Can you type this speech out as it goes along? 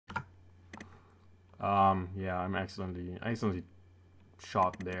Yeah, I accidentally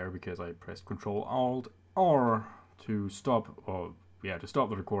shot there because I pressed Control Alt R to stop, or yeah, to stop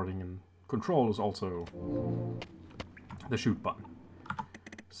the recording, and Control is also the shoot button.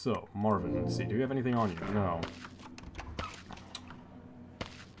 So, Marvin, let's see, do you have anything on you? No.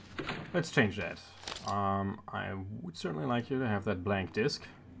 Let's change that. I would certainly like you to have that blank disc.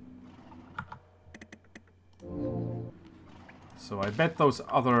 So I bet those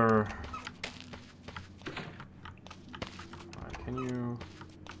other... can you...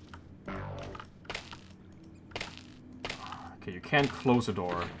 Okay, you can't close a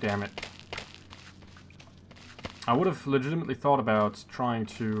door. Damn it. I would have legitimately thought about trying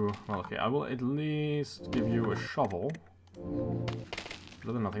to... Well, okay, I will at least give you a shovel.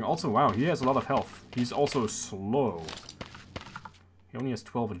 Better than nothing. Also, wow, he has a lot of health. He's also slow. He only has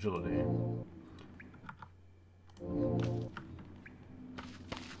 12 agility.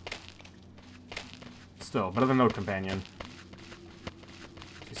 Still, better than no companion.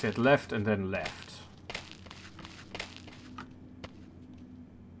 He said left and then left.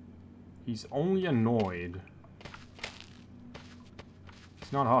 He's only annoyed.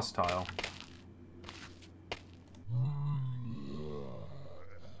 He's not hostile.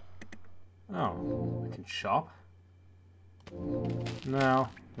 Oh, I can shop? No,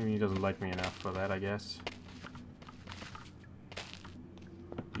 maybe he doesn't like me enough for that, I guess.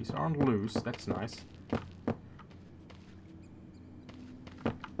 These aren't loose, that's nice.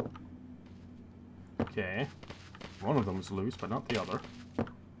 Okay. One of them is loose, but not the other.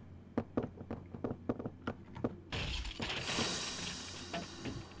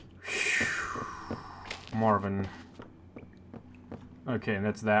 Marvin. Okay, and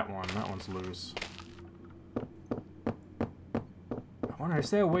that's that one. That one's loose. I wonder, is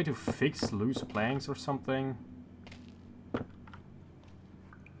there a way to fix loose planks or something?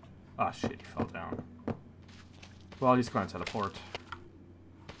 Ah, shit, he fell down. Well, he's gonna teleport.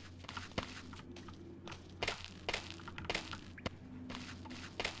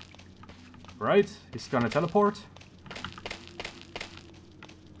 Right? He's gonna teleport?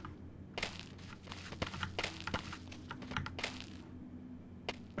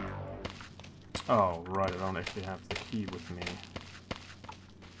 Oh, right, I don't actually have the key with me.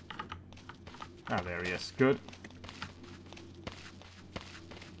 Ah, there he is. Good.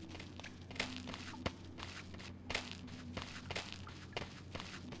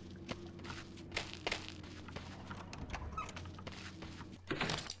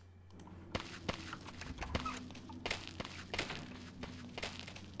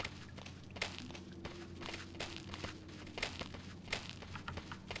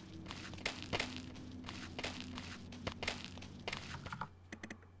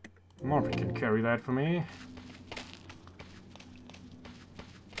 Marvin can carry that for me.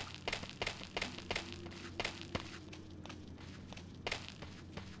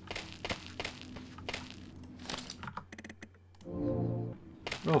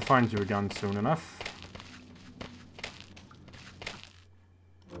 We'll find you a gun soon enough.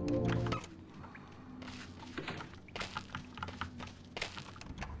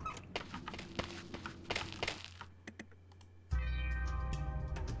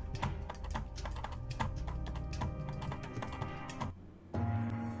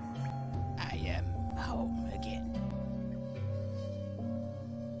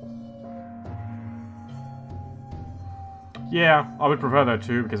 Yeah, I would prefer that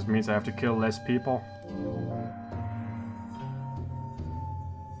too, because it means I have to kill less people.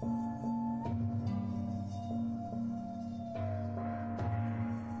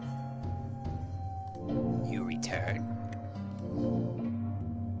 You return?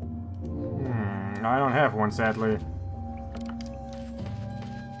 I don't have one, sadly.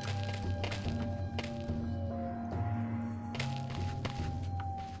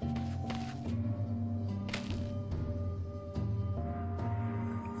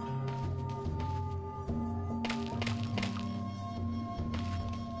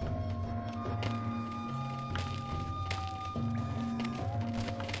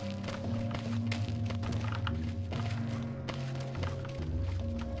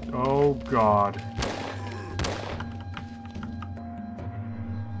 Oh God.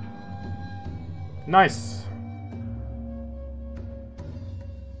 Nice.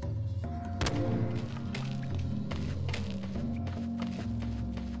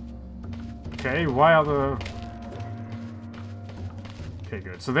 Okay, why are the... Okay,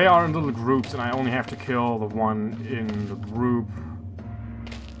 good. So they are in little groups and I only have to kill the one in the group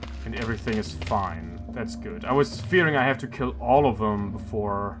and everything is fine. That's good. I was fearing I have to kill all of them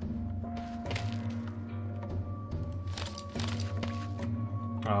before...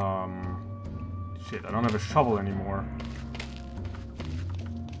 Shit, I don't have a shovel anymore.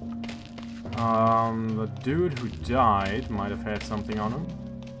 The dude who died might have had something on him.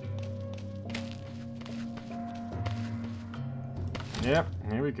 Yep,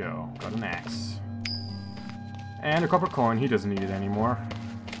 here we go. Got an axe. And a copper coin. He doesn't need it anymore.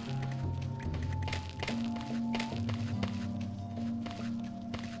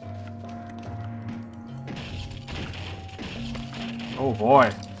 Oh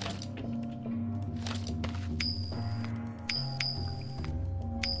boy.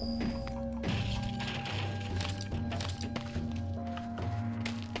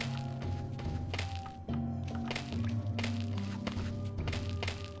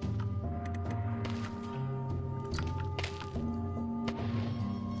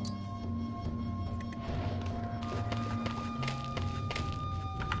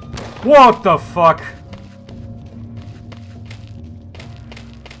 What the fuck?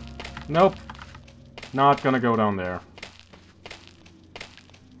 Nope. Not gonna go down there.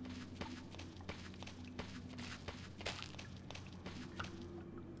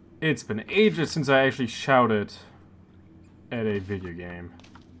 It's been ages since I actually shouted at a video game.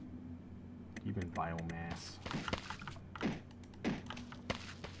 Even biomass.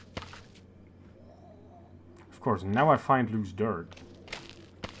 Of course, now I find loose dirt.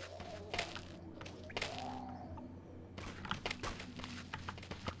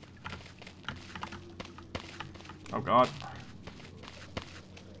 Oh god.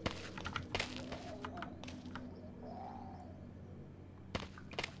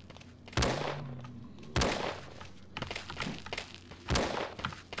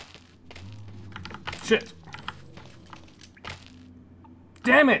 Shit.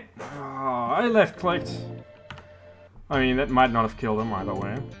 Damn it! Oh, I left clicked. I mean, that might not have killed him either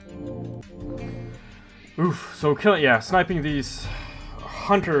way. Oof. So yeah, sniping these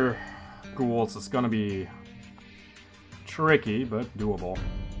hunter ghouls is gonna be tricky, but doable.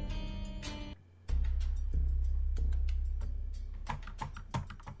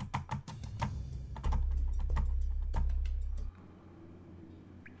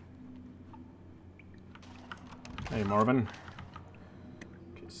 Hey, Marvin.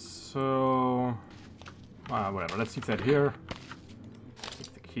 Okay, so... whatever, let's leave that here.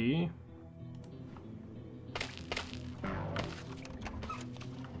 Take the key.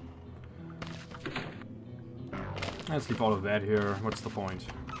 Let's leave all of that here. What's the point?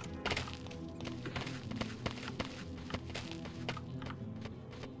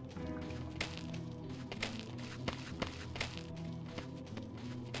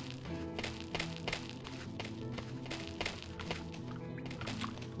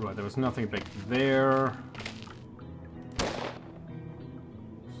 Right, there was nothing back there.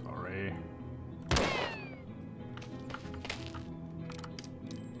 Sorry.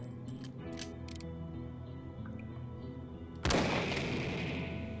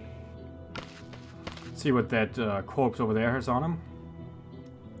 See what that corpse over there has on him.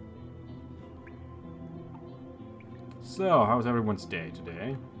 So, how's everyone's day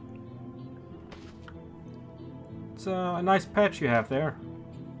today? It's a nice patch you have there.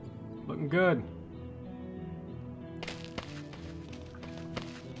 Looking good.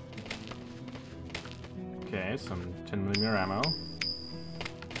 Okay, some 10mm ammo.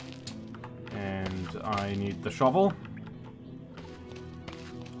 And I need the shovel.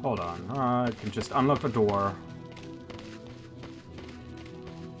 Hold on, I can just unlock the door.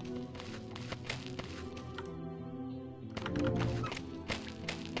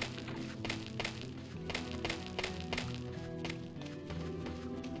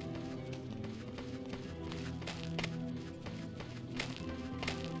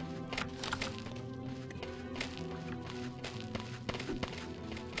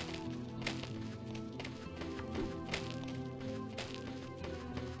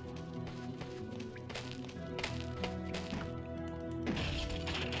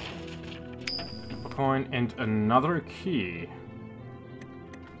 Coin and another key.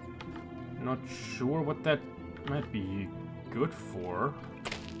 Not sure what that might be good for.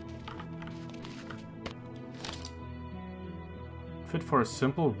 Fit for a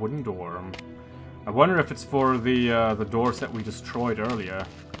simple wooden door. I wonder if it's for the doors that we destroyed earlier.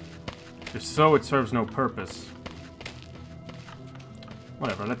 If so, it serves no purpose.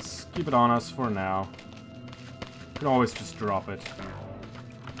 Whatever, let's keep it on us for now. We can always just drop it.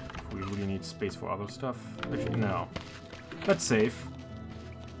 We really need space for other stuff. Actually, no. That's safe.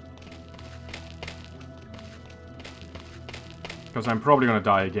 Because I'm probably gonna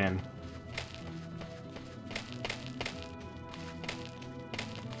die again.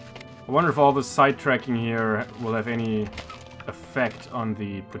 I wonder if all the sidetracking here will have any effect on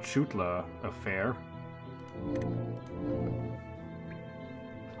the Pachutla affair.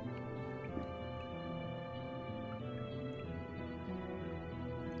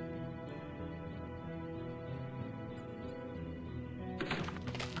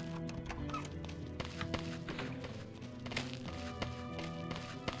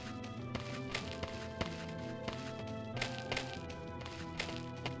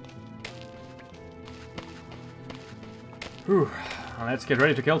 Whew. Let's get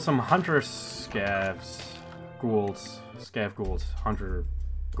ready to kill some hunter scavs. Ghouls. Scav ghouls. Hunter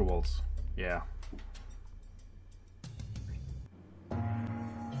ghouls. Yeah.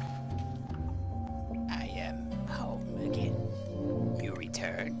 I am home again. You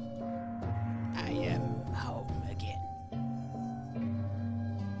return. I am home again.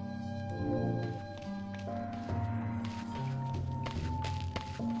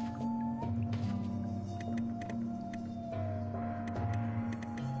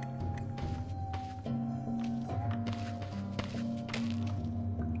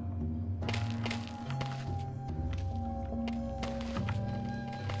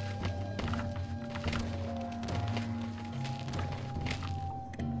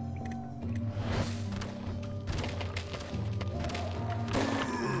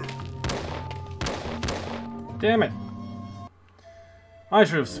 Damn it! I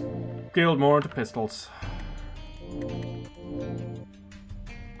should have skilled more into pistols.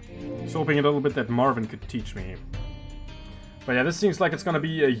 Was hoping a little bit that Marvin could teach me. But yeah, this seems like it's gonna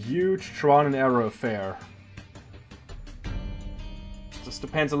be a huge trial and error affair. Just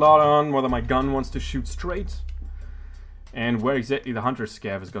depends a lot on whether my gun wants to shoot straight and where exactly the hunter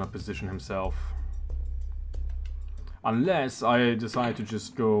scav is gonna position himself. Unless I decide to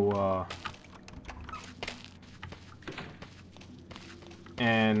just go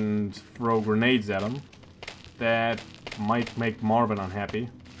and throw grenades at him. That might make Marvin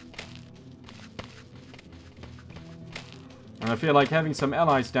unhappy. And I feel like having some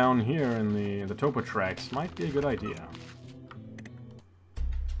allies down here in the Topo tracks might be a good idea.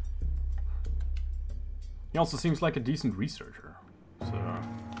 He also seems like a decent researcher, so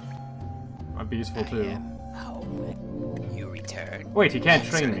might be useful too. I am home. You return. Wait, he can't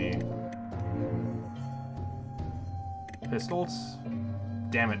train me. Pistols?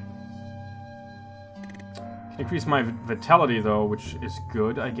 Damn it. Can increase my vitality though, which is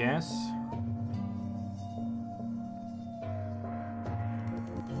good, I guess.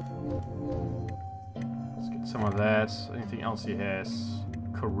 Let's get some of that. Anything else he has?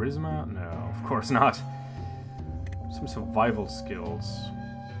 Charisma? No, of course not. Some survival skills.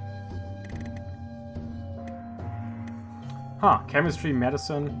 Huh, chemistry,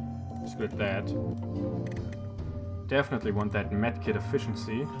 medicine. Let's get that. Definitely want that medkit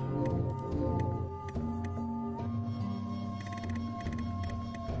efficiency.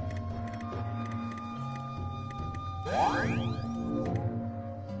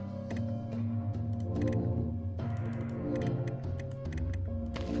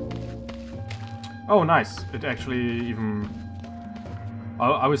 Oh, nice. It actually even...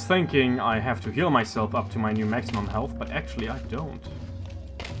 I was thinking I have to heal myself up to my new maximum health, but actually I don't.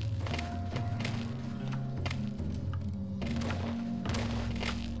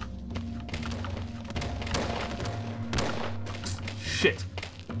 Shit.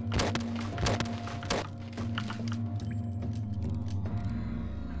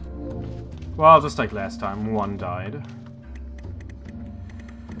 Well, just like last time, one died.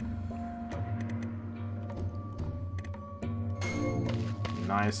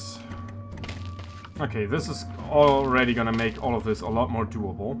 Nice. Okay, this is already gonna make all of this a lot more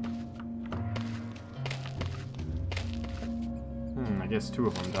doable. I guess two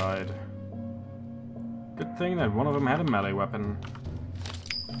of them died. Good thing that one of them had a melee weapon.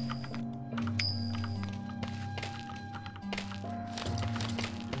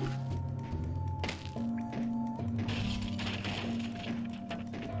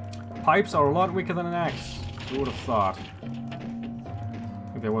 Pipes are a lot weaker than an axe. Who would have thought?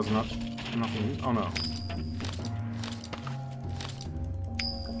 There was nothing. Oh no. I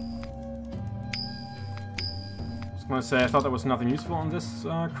was gonna say I thought there was nothing useful in this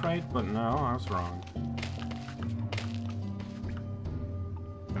crate, but no, I was wrong.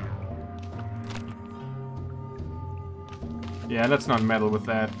 Yeah, let's not meddle with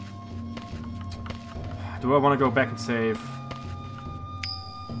that. Do I want to go back and save?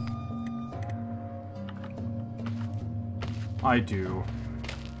 I do.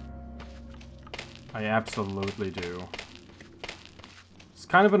 I absolutely do. It's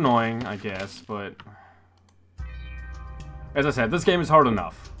kind of annoying, I guess, but... As I said, this game is hard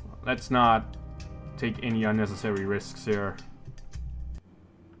enough. Let's not take any unnecessary risks here.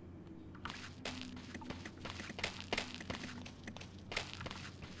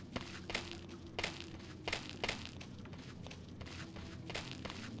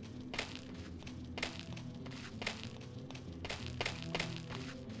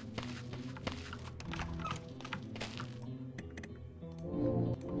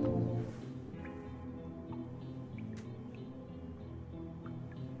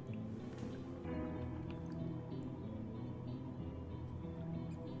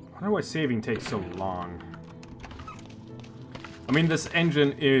 I wonder why saving takes so long. I mean, this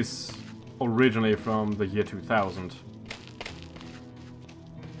engine is originally from the year 2000.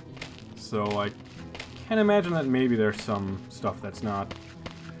 So I can imagine that maybe there's some stuff that's not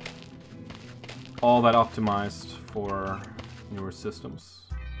all that optimized for newer systems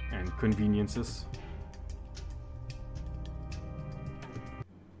and conveniences.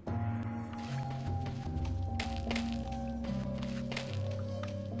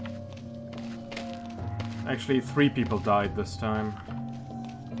 Actually, 3 people died this time.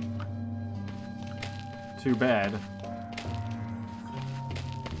 Too bad.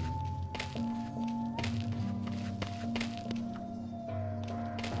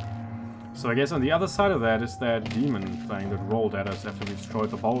 So I guess on the other side of that is that demon thing that rolled at us after we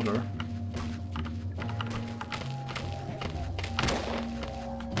destroyed the boulder.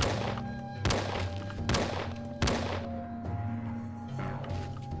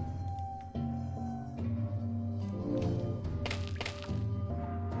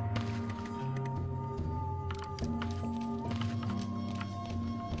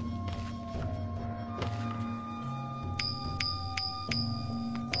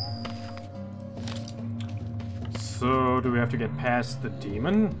 So, do we have to get past the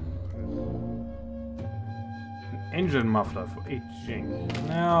demon? An engine muffler for 8 jink.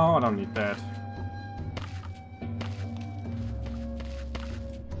 No, I don't need that.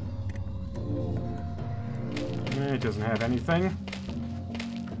 It doesn't have anything.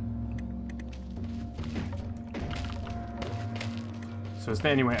 So is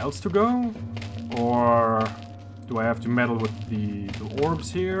there anywhere else to go? Or do I have to meddle with the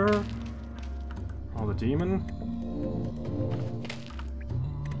orbs here? Or the demon?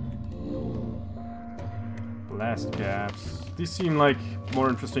 Blast caps. These seem like more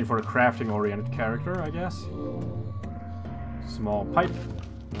interesting for a crafting-oriented character, I guess. Small pipe.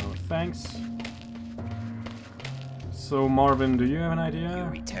 No thanks. So, Marvin, do you have an idea? You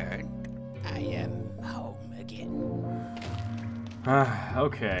return. I am home again.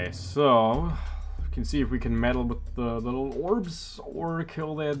 Okay, so we can see if we can meddle with the little orbs or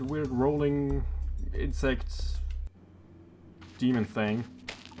kill that weird rolling insect demon thing.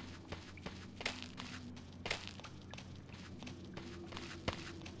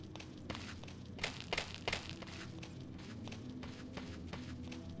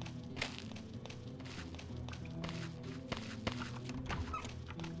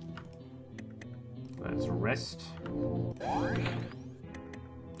 Let's rest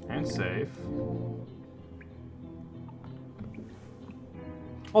and save.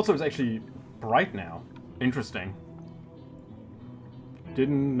 Also, it's actually bright now. Interesting.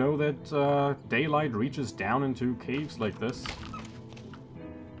 Didn't know that daylight reaches down into caves like this.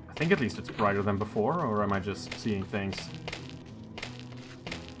 I think at least it's brighter than before, or am I just seeing things?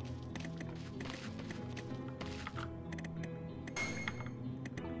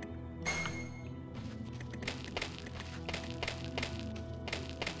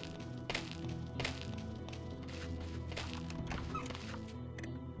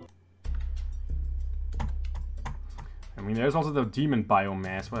 I mean, there's also the demon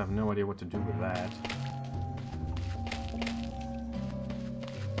biomass, but I have no idea what to do with that.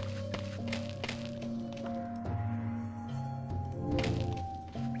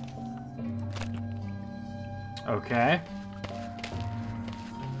 Okay.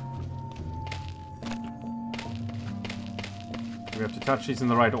 Do we have to touch these in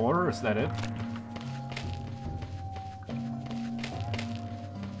the right order, is that it?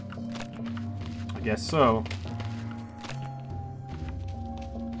 I guess so.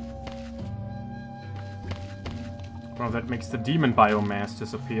 Well, that makes the demon biomass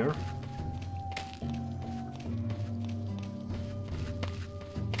disappear.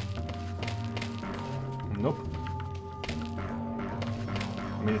 Nope.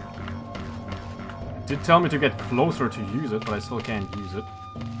 I mean, it did tell me to get closer to use it, but I still can't use it.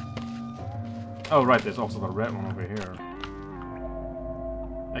 Oh, right, there's also the red one over here.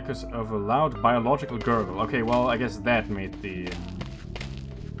 Echoes of a loud biological gurgle. Okay, well, I guess that made the...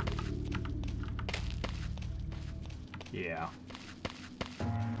 Yeah.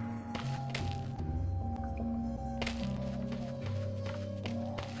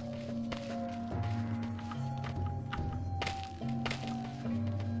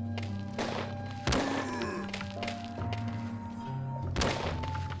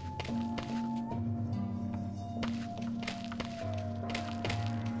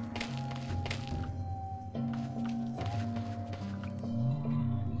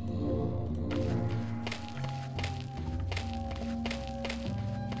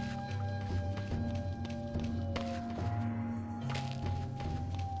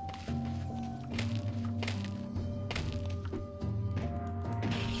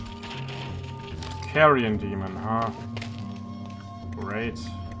 Carrion demon, huh? Great.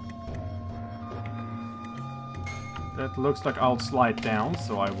 That looks like I'll slide down,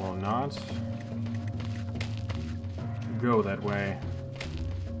 so I will not go that way.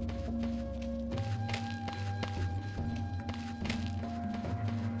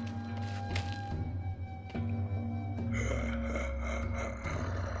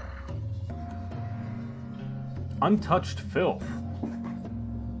 Untouched filth.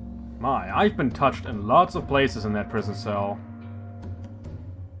 My, I've been touched in lots of places in that prison cell.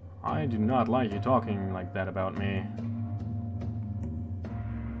 I do not like you talking like that about me.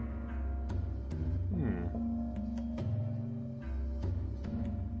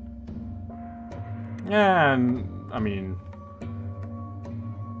 Yeah, and I mean,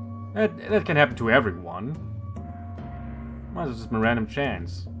 that can happen to everyone. Might as well just be a random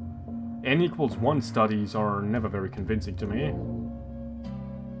chance. N=1 studies are never very convincing to me.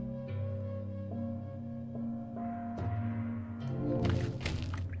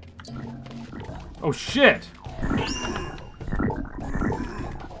 Oh shit!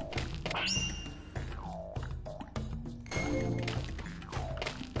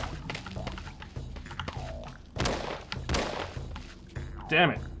 Damn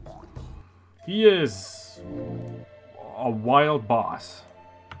it. He is a wild boss,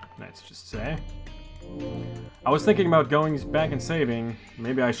 let's just say. I was thinking about going back and saving.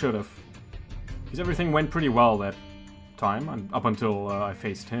 Maybe I should have. Because everything went pretty well that time, up until I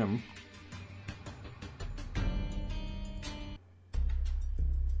faced him.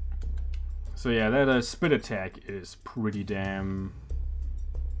 So yeah, that spit attack is pretty damn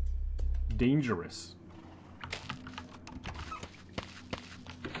dangerous.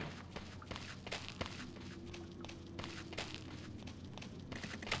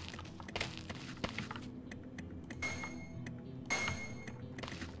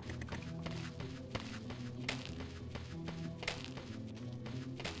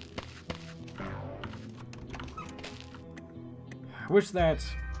 I wish that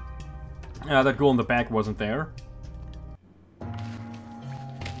that goal in the back wasn't there.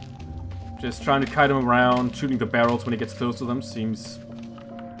 Just trying to kite him around, shooting the barrels when he gets close to them seems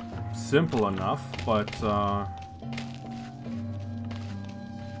simple enough, but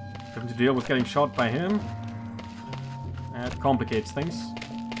having to deal with getting shot by him, that complicates things.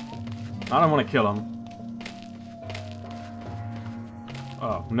 I don't want to kill him.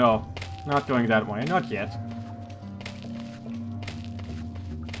 Oh, no. Not going that way. Not yet.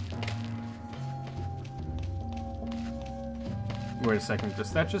 Wait a second,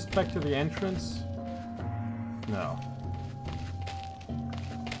 does that just back to the entrance? No.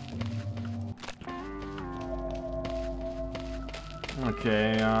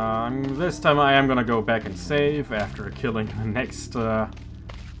 Okay, this time I am gonna go back and save after killing the next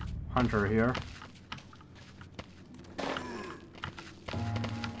hunter here.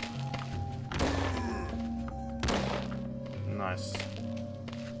 Nice.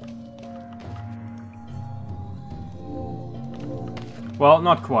 Well,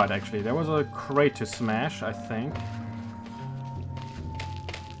 not quite, actually. There was a crate to smash, I think.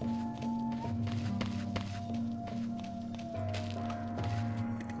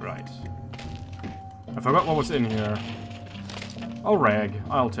 Right. I forgot what was in here. Oh, rag.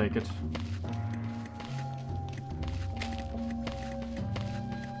 I'll take it.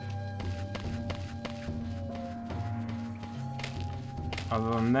 Other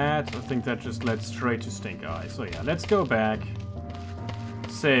than that, I think that just led straight to Stinkeye. So yeah, let's go back.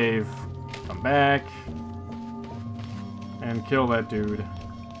 Save, come back, and kill that dude.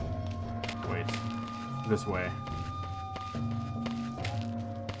 Wait, this way.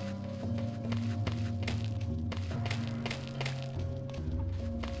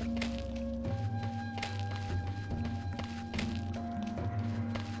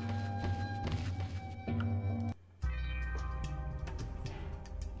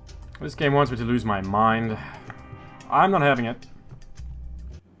 This game wants me to lose my mind. I'm not having it.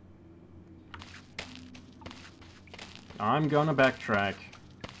 I'm gonna backtrack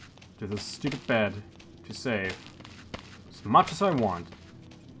to this stupid bed to save as much as I want.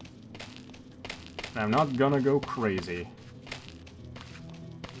 I'm not gonna go crazy.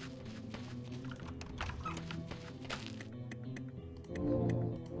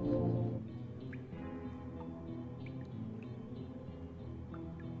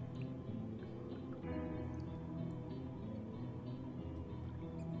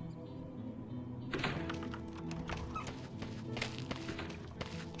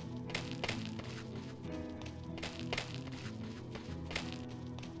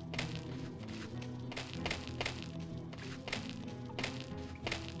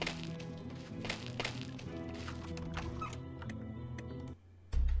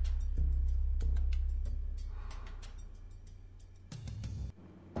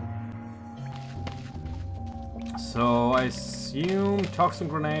 So I assume toxin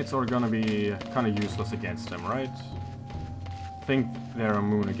grenades are gonna be kind of useless against him, right? Think they're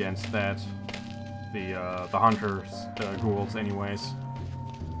immune against that. The hunters, the ghouls, anyways.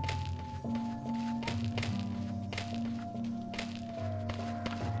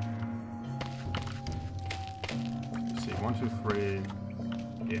 Let's see, 1, 2, 3.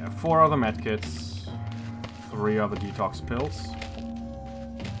 Yeah, 4 other medkits, 3 other detox pills.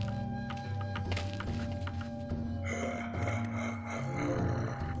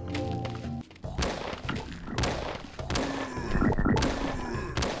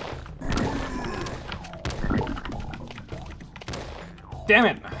 Damn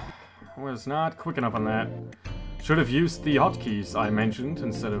it! Was not quick enough on that. Should have used the hotkeys I mentioned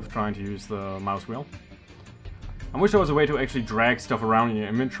instead of trying to use the mouse wheel. I wish there was a way to actually drag stuff around in your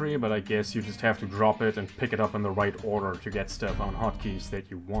inventory, but I guess you just have to drop it and pick it up in the right order to get stuff on hotkeys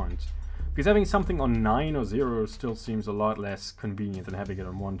that you want. Because having something on 9 or 0 still seems a lot less convenient than having it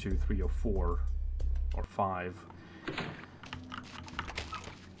on 1, 2, 3, or 4. Or 5.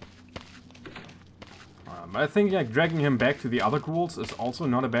 I think like dragging him back to the other ghouls is also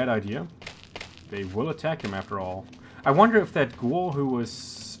not a bad idea. They will attack him after all. I wonder if that ghoul who was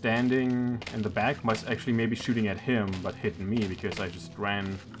standing in the back was actually maybe shooting at him, but hit me because I just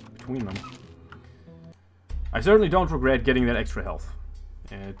ran between them. I certainly don't regret getting that extra health.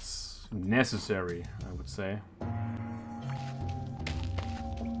 It's necessary, I would say.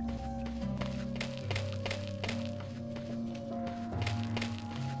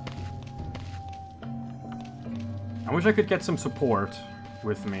 I wish I could get some support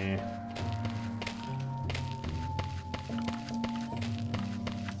with me.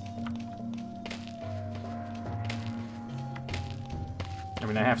 I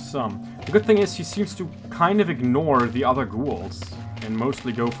mean, I have some. The good thing is he seems to kind of ignore the other ghouls and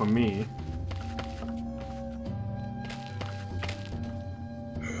mostly go for me.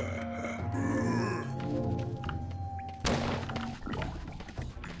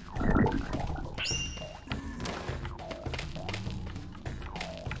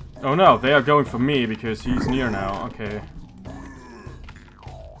 Oh no, they are going for me because he's near now. Okay.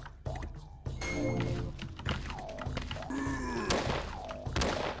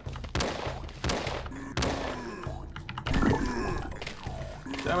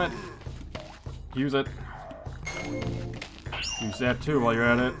 Damn it. Use it. Use that too while you're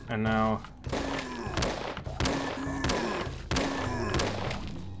at it. And now...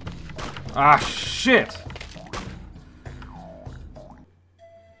 Ah, shit!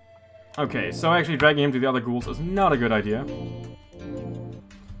 Okay, so actually dragging him to the other ghouls is not a good idea. I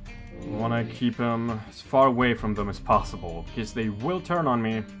want to keep him as far away from them as possible, because they will turn on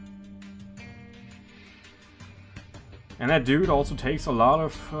me. And that dude also takes a lot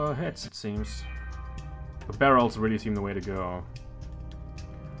of hits, it seems. The barrels really seem the way to go.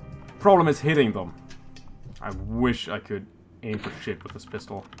 Problem is hitting them. I wish I could aim for shit with this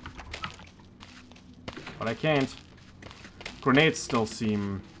pistol. But I can't. Grenades still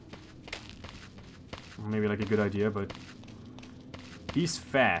seem... maybe like a good idea, but... he's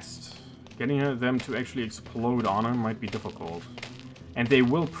fast. Getting them to actually explode on him might be difficult. And they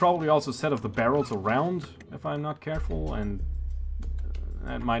will probably also set off the barrels around if I'm not careful, and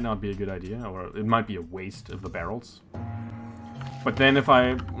that might not be a good idea, or it might be a waste of the barrels. But then if I,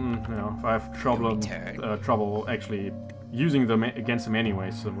 you know, if I have trouble actually using them against them anyway,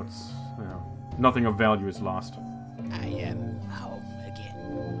 so what's, you know, nothing of value is lost. I am home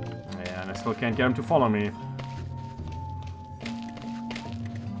again. Yeah, and I still can't get him to follow me.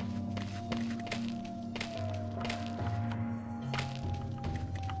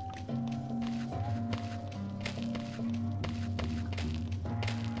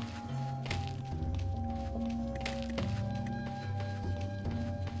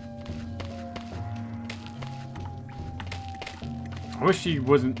 I wish he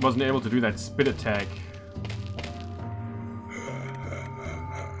wasn't able to do that spit attack.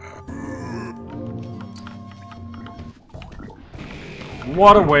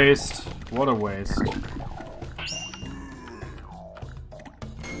 What a waste. What a waste.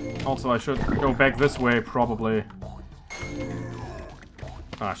 Also, I should go back this way, probably.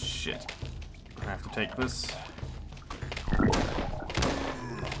 Ah, shit. I have to take this.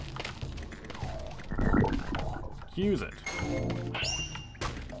 Use it.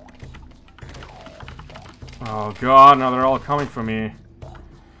 Oh god, now they're all coming for me.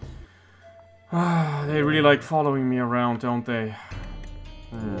 They really like following me around, don't they?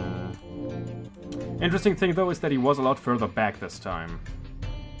 Interesting thing though is that he was a lot further back this time.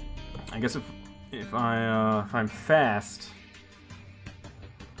 I guess if I'm fast,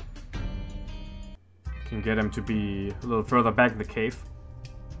 can get him to be a little further back in the cave.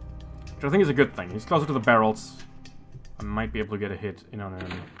 Which I think is a good thing. He's closer to the barrels. I might be able to get a hit in on him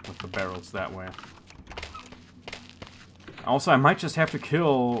with the barrels that way. Also, I might just have to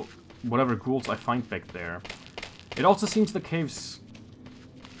kill whatever ghouls I find back there. It also seems the caves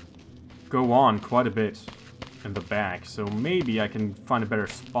go on quite a bit in the back, so maybe I can find a better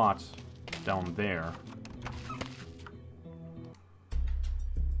spot down there.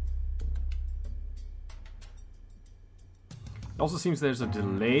 It also seems there's a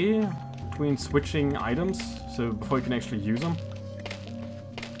delay between switching items, so before you can actually use them.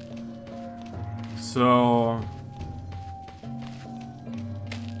 So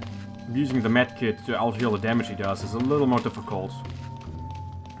using the medkit to out-heal the damage he does is a little more difficult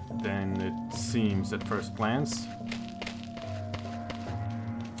than it seems at first glance.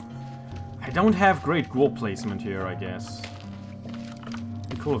 I don't have great ghoul placement here, I guess. It'd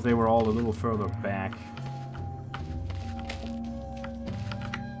be cool if they were all a little further back.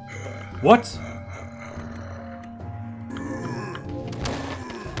 What?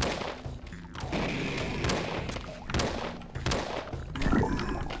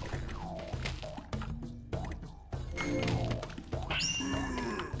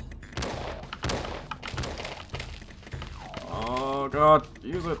 Oh god,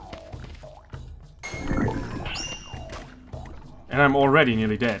 use it. And I'm already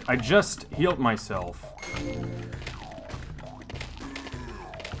nearly dead. I just healed myself.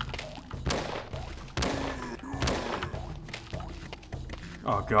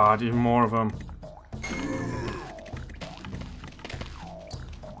 Oh god, even more of them.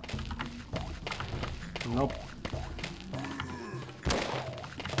 Nope.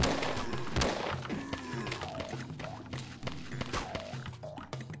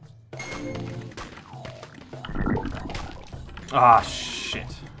 Ah, shit.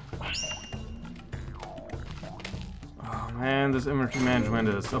 Oh man, this inventory management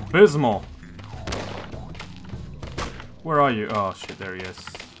is abysmal. Where are you? Oh shit, there he is.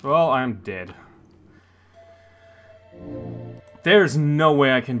 Well, I'm dead. There's no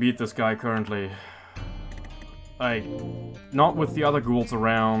way I can beat this guy currently. Like, not with the other ghouls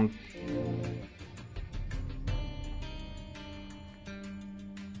around.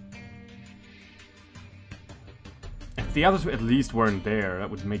 If the others at least weren't there, that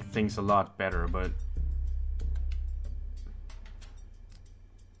would make things a lot better, but...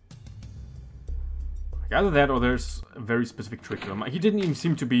 either that or there's a very specific trick to him. He didn't even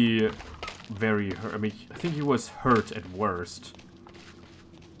seem to be very hurt. I mean, I think he was hurt at worst.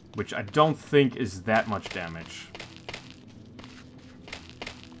 Which I don't think is that much damage.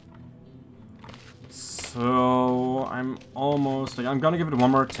 So I'm almost... like, I'm gonna give it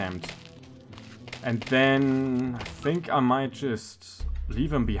one more attempt. And then I think I might just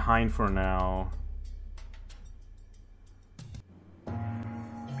leave him behind for now.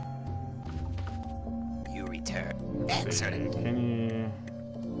 Excellent. Can he...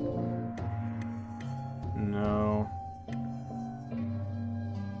 no.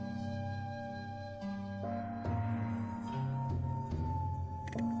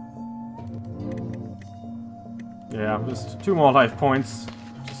 Yeah, just 2 more life points.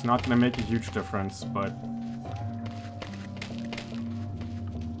 Just not gonna make a huge difference, but...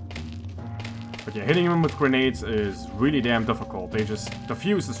 but yeah, hitting him with grenades is really damn difficult. The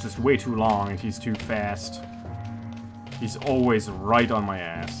fuse is just way too long and he's too fast. He's always right on my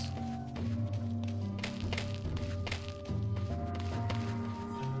ass.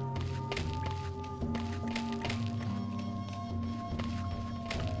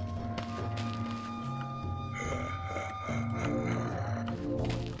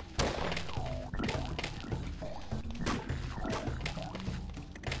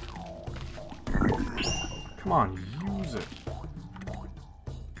 Come on, use it.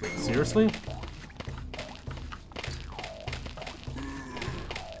 Wait, seriously?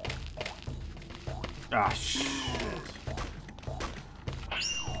 Ah, shit.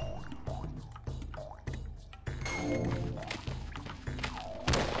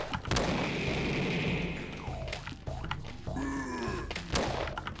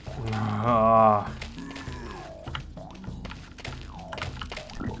 Ah.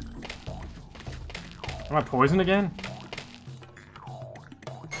 Am I poisoned again?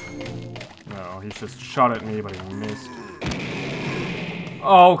 No, he's just shot at me, but he missed.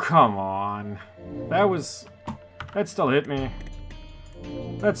 Oh, come on. That still hit me.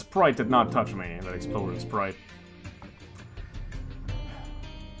 That sprite did not touch me, that exploded sprite.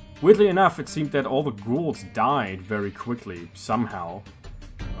 Weirdly enough, it seemed that all the ghouls died very quickly, somehow.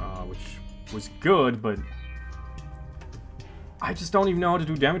 Which was good, but... I just don't even know how to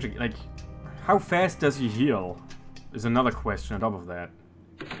do damage. Like, How fast does he heal? Is another question on top of that.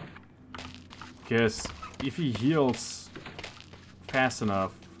 Because if he heals fast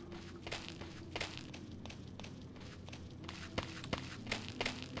enough...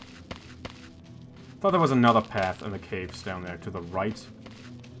 I thought there was another path in the caves down there to the right.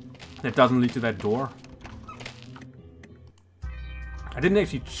 That doesn't lead to that door. I didn't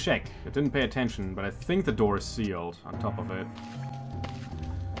actually check. I didn't pay attention, but I think the door is sealed on top of it.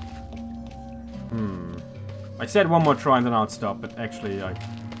 I said one more try and then I'll stop, but actually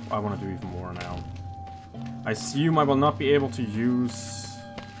I want to do even more now. I assume I will not be able to use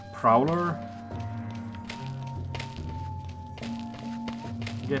Prowler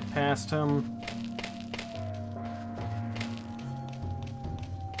to get past him.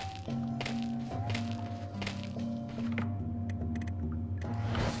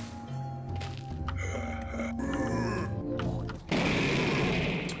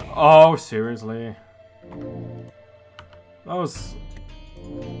 Oh, seriously? Those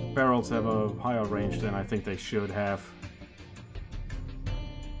barrels have a higher range than I think they should have.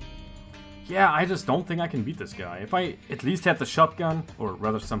 Yeah, I just don't think I can beat this guy. If I at least had the shotgun, or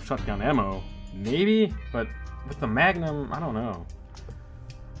rather some shotgun ammo, maybe? But with the Magnum, I don't know.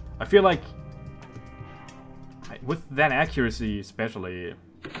 I feel like, with that accuracy especially,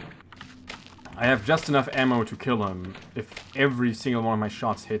 I have just enough ammo to kill him if every single one of my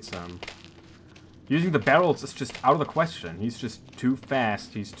shots hits him. Using the barrels is just out of the question. He's just too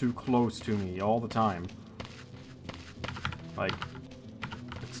fast. He's too close to me all the time. Like,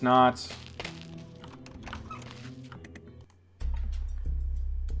 it's not...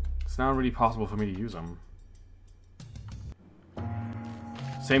 It's not really possible for me to use him.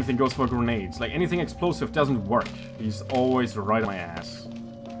 Same thing goes for grenades. Like, anything explosive doesn't work. He's always right on my ass.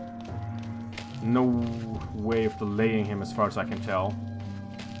 No way of delaying him as far as I can tell.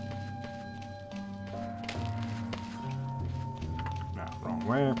 No, wrong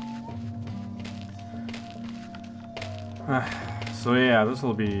way. So yeah, this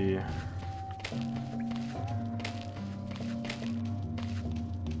will be...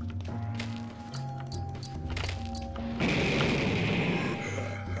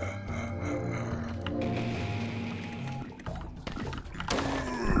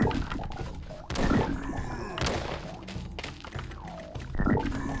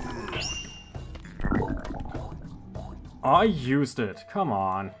 I used it. Come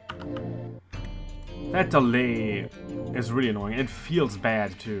on. That delay is really annoying. It feels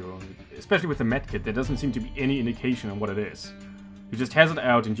bad too. Especially with the medkit, there doesn't seem to be any indication on what it is. You just has it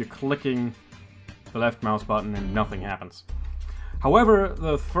out and you're clicking the left mouse button and nothing happens. However,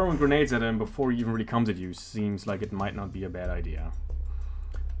 the throwing grenades at him before he even really comes at you seems like it might not be a bad idea.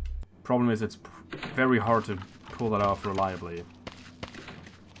 Problem is it's very hard to pull that off reliably.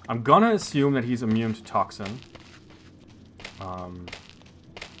 I'm gonna assume that he's immune to toxin.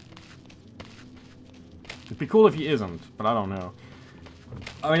 It'd be cool if he isn't, but I don't know.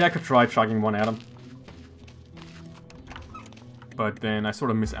 I mean, I could try chugging one at him. But then I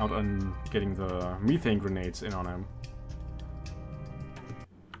sort of miss out on getting the methane grenades in on him.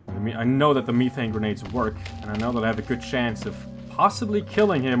 I know that the methane grenades work, and I know that I have a good chance of possibly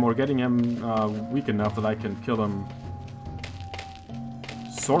killing him or getting him weak enough that I can kill him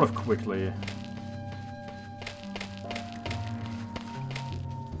sort of quickly.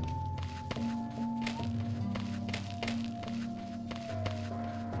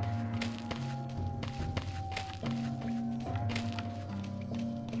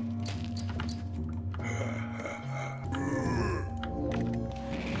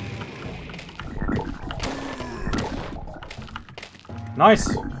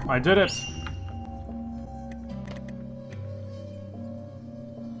 Nice! I did it!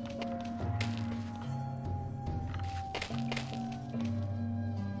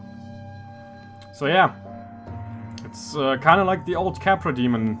 So yeah, it's kind of like the old Capra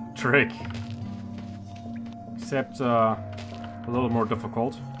Demon trick, except a little more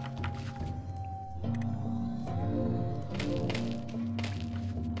difficult.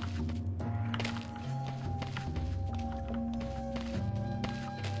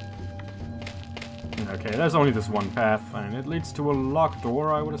 Okay, there's only this one path, and it leads to a locked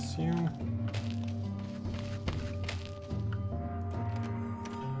door, I would assume.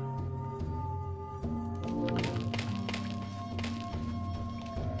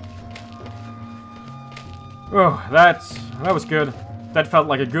 Oh, that was good. That felt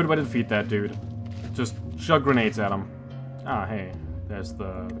like a good way to defeat that dude. Just chug grenades at him. Ah, hey, there's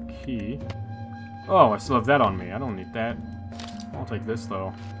the key. Oh, I still have that on me. I don't need that. I'll take this,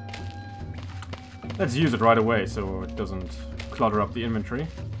 though. Let's use it right away so it doesn't clutter up the inventory.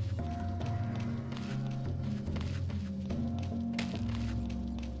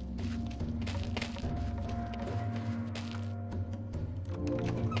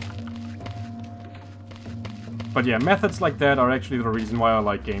 But yeah, methods like that are actually the reason why I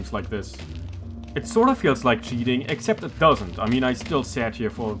like games like this. It sort of feels like cheating, except it doesn't. I mean, I still sat here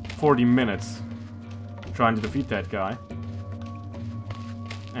for 40 minutes trying to defeat that guy.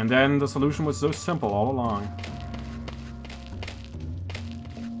 And then the solution was so simple all along.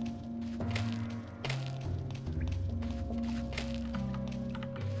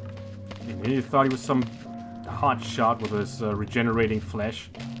 He thought he was some hot shot with his regenerating flesh.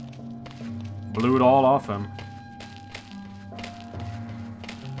 Blew it all off him.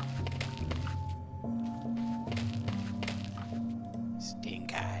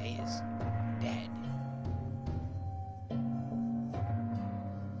 Stinkeye is dead.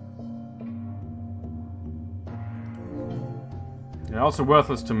 They're also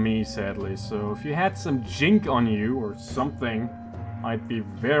worthless to me, sadly, so if you had some jink on you or something, I'd be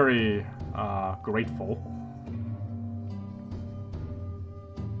very grateful.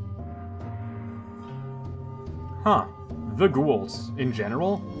 Huh. The ghouls, in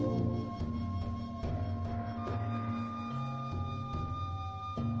general?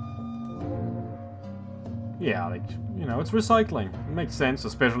 Yeah, like, you know, it's recycling. It makes sense,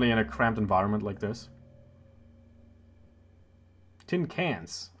 especially in a cramped environment like this. Tin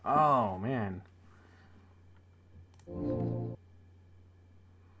cans. Oh, man.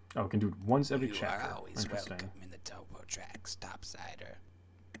 Oh, we can do it once every chapter. You are always Interesting. welcome in the Topo tracks, topsider.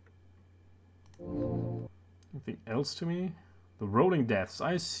 Anything else to me? The rolling deaths.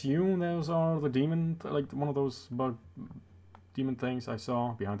 I assume those are the demon, like one of those bug demon things I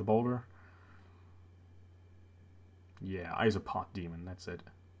saw behind the boulder. Yeah, isopod demon, that's it.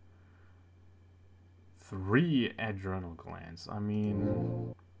 3 adrenal glands. I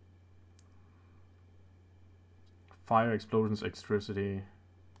mean... Fire, explosions, electricity,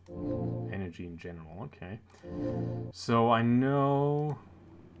 energy in general. Okay. So I know...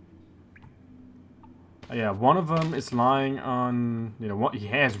 Yeah, one of them is lying on... You know, he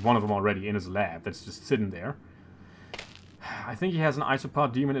has one of them already in his lab that's just sitting there. I think he has an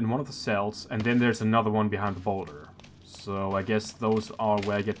isopod demon in one of the cells, and then there's another one behind the boulder. So I guess those are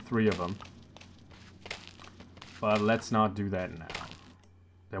where I get 3 of them. But let's not do that now.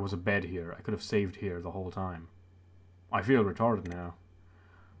 There was a bed here. I could have saved here the whole time. I feel retarded now.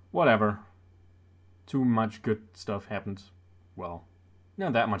 Whatever. Too much good stuff happened. Well,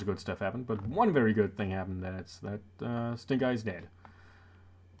 not that much good stuff happened, but one very good thing happened. That's that Stinkeye's dead.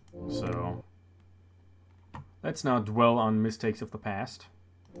 So let's not dwell on mistakes of the past.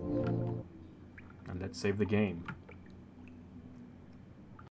 And let's save the game.